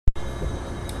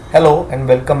Hello and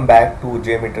welcome back to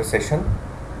JMeter session.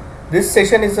 This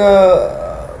session is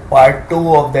a part 2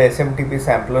 of the SMTP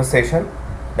sampler session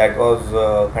that was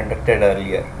conducted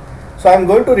earlier. So I am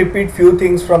going to repeat few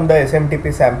things from the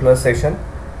SMTP sampler session.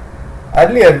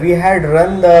 Earlier we had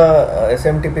run the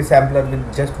SMTP sampler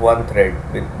with just one thread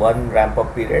with one ramp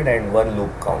up period and one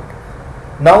loop count.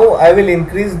 Now I will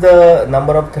increase the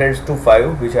number of threads to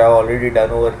 5, which I have already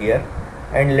done over here,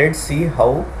 and let's see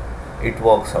how it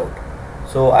works out.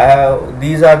 So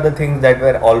these are the things that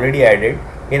were already added.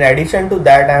 In addition to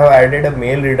that, I have added a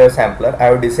mail reader sampler. I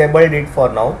have disabled it for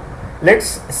now.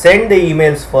 Let's send the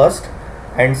emails first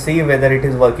and see whether it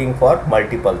is working for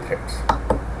multiple threads.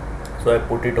 So I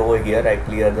put it over here, I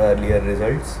clear the earlier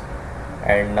results,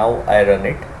 and now I run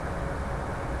it.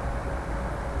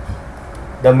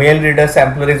 The mail reader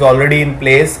sampler is already in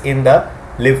place in the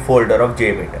lib folder of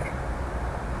JMeter.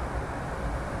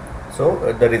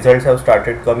 So the results have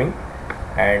started coming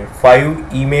and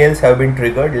 5 emails have been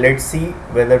triggered. Let's see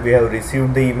whether we have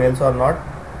received the emails or not.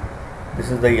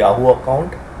 This is the Yahoo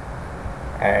account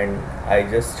and I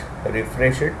just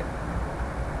refresh it.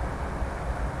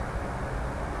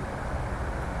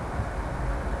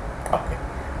 Okay,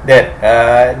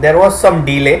 there was some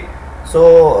delay,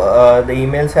 so the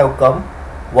emails have come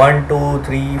 1 2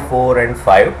 3 4 and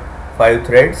 5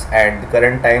 threads and the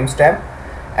current timestamp.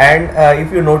 And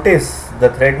if you notice, the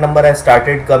thread number has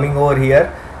started coming over here.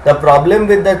 The problem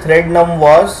with the thread num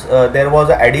was there was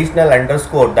an additional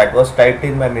underscore that was typed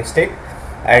in by mistake,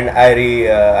 and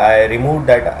I removed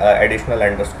that additional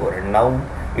underscore, and now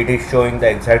it is showing the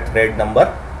exact thread number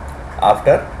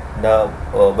after the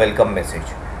welcome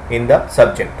message in the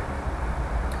subject.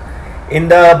 In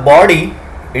the body,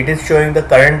 it is showing the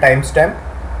current timestamp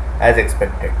as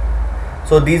expected.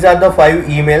 So these are the 5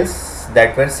 emails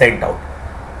that were sent out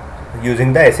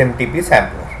using the SMTP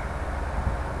sampler.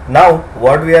 Now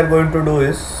what we are going to do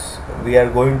is we are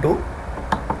going to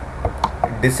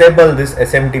disable this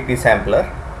SMTP sampler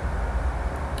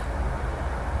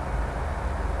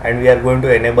and we are going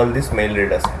to enable this mail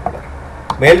reader sampler.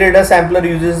 Mail reader sampler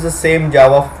uses the same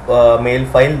Java mail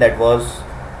file that was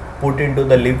put into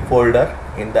the lib folder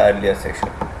in the earlier session.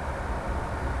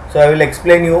 So I will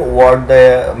explain you what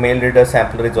the mail reader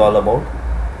sampler is all about.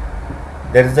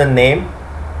 There is a name,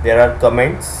 there are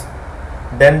comments,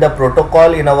 then the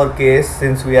protocol. In our case,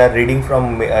 since we are reading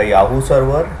from a Yahoo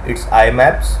server, it's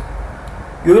IMAPS.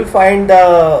 You will find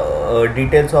the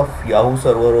details of Yahoo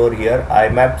server over here,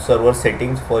 IMAP server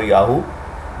settings for Yahoo.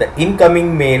 The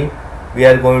incoming mail we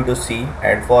are going to see,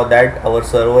 and for that our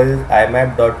server is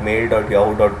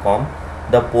imap.mail.yahoo.com.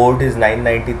 the port is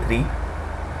 993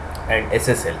 and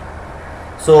SSL.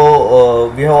 So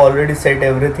we have already set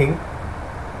everything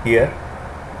here.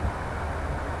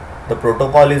 The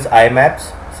protocol is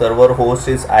IMAPS, server host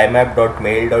is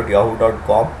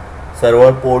imap.mail.yahoo.com,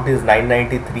 server port is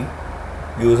 993,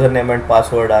 username and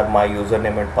password are my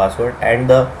username and password, and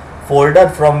the folder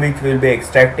from which we will be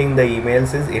extracting the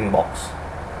emails is inbox.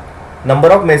 Number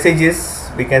of messages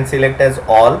we can select as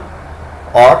all,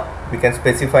 or we can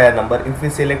specify a number. If we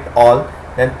select all,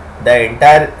 then the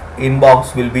entire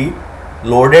inbox will be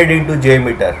loaded into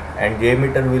JMeter, and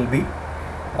JMeter will be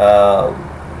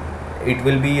it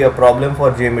will be a problem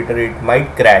for JMeter. It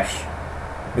might crash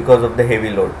because of the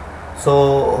heavy load.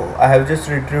 So I have just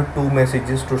retrieved 2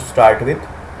 messages to start with.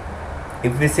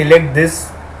 If we select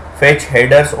this fetch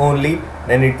headers only,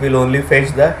 then it will only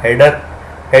fetch the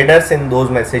headers in those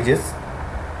messages.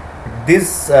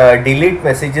 This delete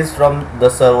messages from the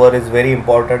server is very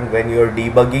important when you are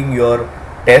debugging your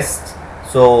tests.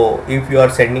 So if you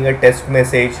are sending a test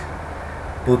message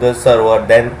to the server,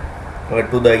 then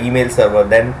to the email server,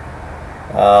 then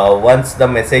once the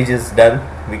message is done,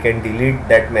 we can delete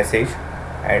that message,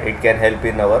 and it can help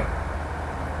in our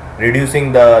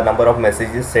reducing the number of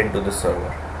messages sent to the server.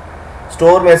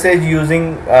 Store message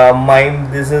using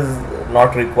MIME, this is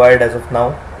not required as of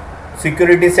now.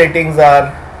 Security settings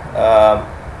are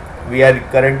we are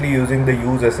currently using the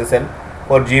use SSL.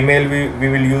 For Gmail we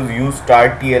will use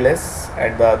start TLS,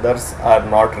 and the others are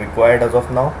not required as of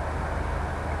now.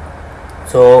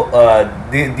 So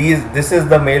this is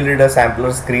the mail reader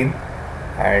sampler screen,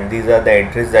 and these are the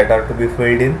entries that are to be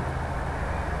filled in.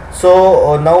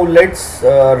 So now let's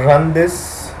run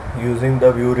this using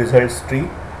the view results tree.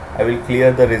 I will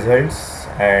clear the results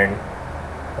and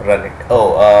run it.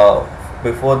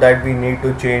 Before that we need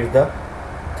to change the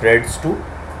threads to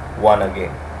 1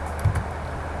 again,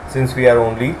 since we are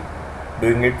only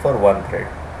doing it for one thread.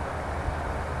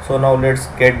 So now let's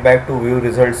get back to view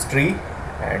results tree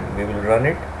and we will run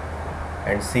it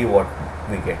and see what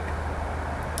we get.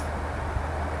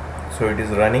 So it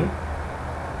is running.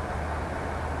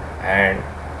 and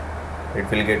it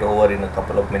will get over in a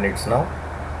couple of minutes. Now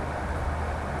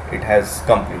it has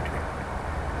completed.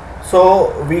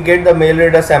 So we get the mail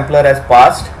reader sampler as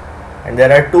passed, and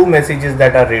there are two messages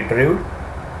that are retrieved.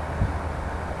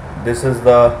 This is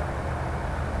the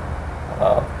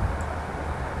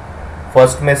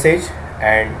first message,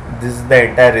 and this is the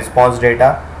entire response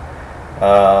data.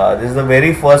 This is the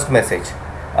very first message.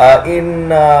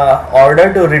 In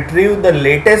order to retrieve the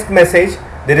latest message,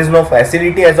 there is no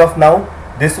facility as of now.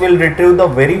 This will retrieve the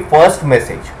very first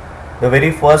message,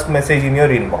 in your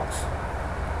inbox.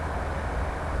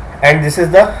 And this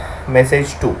is the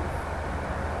message 2.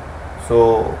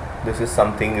 So this is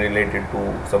something related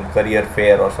to some career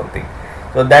fair or something.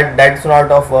 So that's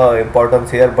not of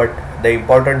importance here, but the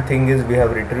important thing is we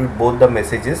have retrieved both the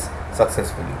messages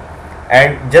successfully.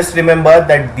 And just remember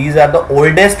that these are the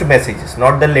oldest messages,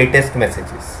 not the latest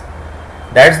messages.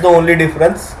 That's the only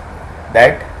difference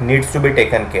that needs to be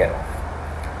taken care of.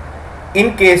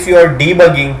 In case you are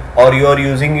debugging or you are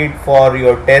using it for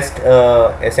your test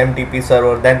SMTP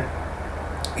server, then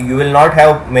you will not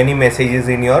have many messages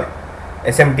in your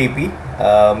SMTP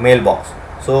mailbox.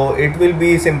 So it will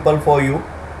be simple for you,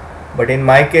 but in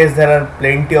my case there are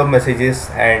plenty of messages,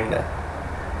 and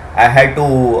I had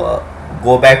to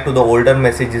go back to the older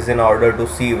messages in order to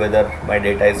see whether my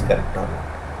data is correct or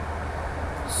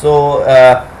not. So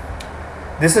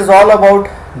this is all about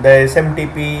the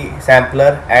SMTP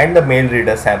sampler and the mail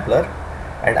reader sampler,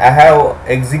 and I have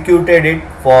executed it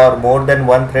for more than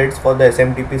one threads for the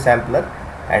SMTP sampler,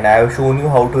 and I have shown you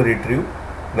how to retrieve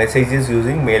messages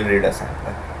using mail reader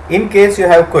sampler. In case you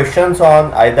have questions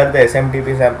on either the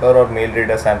SMTP sampler or mail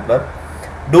reader sampler,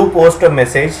 do post a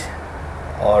message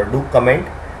or do comment,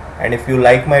 and if you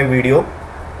like my video,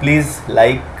 please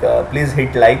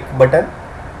hit like button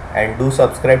and do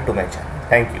subscribe to my channel.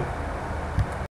 Thank you.